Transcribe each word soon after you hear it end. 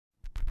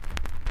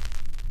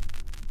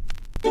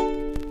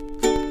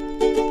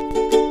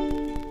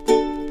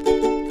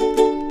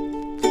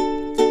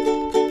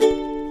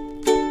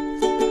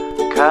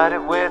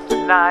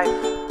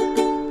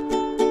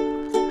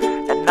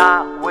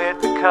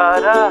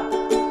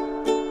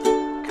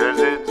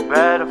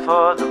better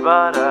for the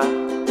butter.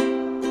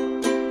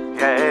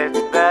 Yeah, it's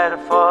better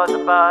for the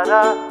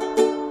butter.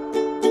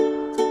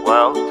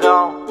 Well,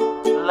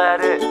 don't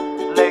let it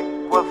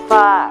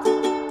liquefy.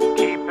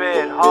 Keep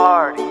it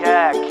hard,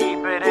 yeah,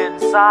 keep it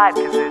inside,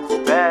 'cause it's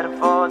better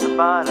for the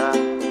butter.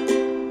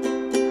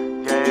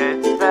 Yeah,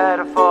 it's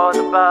better for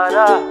the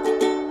butter.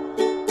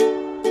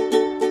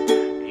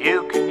 You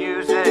can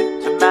use it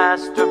to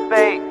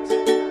masturbate,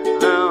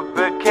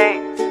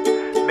 lubricate,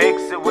 mix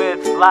it with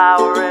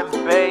flour and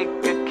bake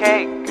a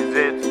cake, 'cause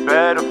it's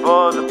better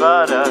for the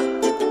butter.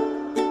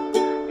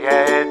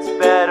 Yeah, it's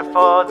better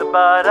for the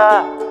butter.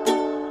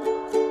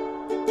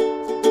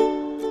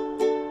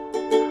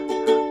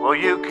 Well,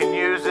 you can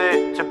use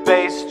it to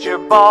baste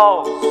your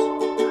balls,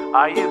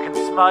 or you can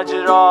smudge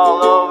it all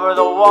over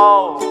the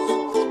walls.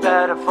 It's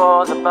better for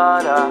the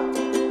butter.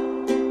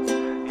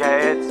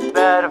 Yeah, it's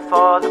better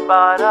for the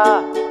butter.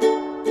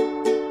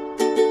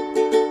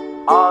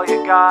 All you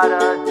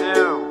gotta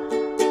do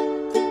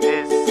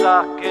is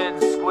suck and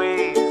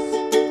squeeze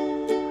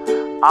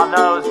on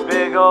those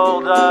big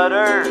old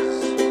udders,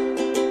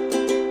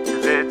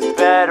 'cause it's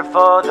better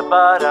for the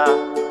butter.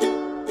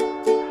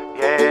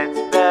 Yeah,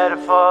 it's better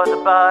for the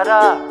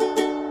butter.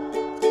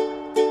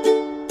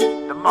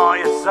 The more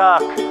you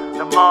suck,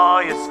 the more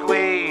you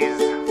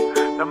squeeze.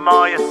 The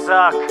more you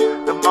suck,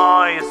 the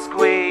more you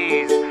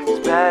squeeze. It's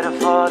better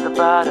for the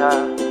butter.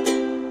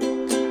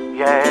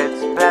 Yeah,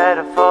 it's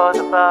better for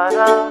the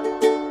butter.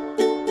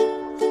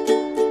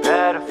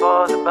 Better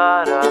for the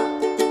butter.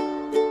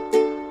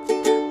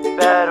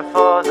 Better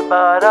for the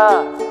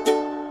butter.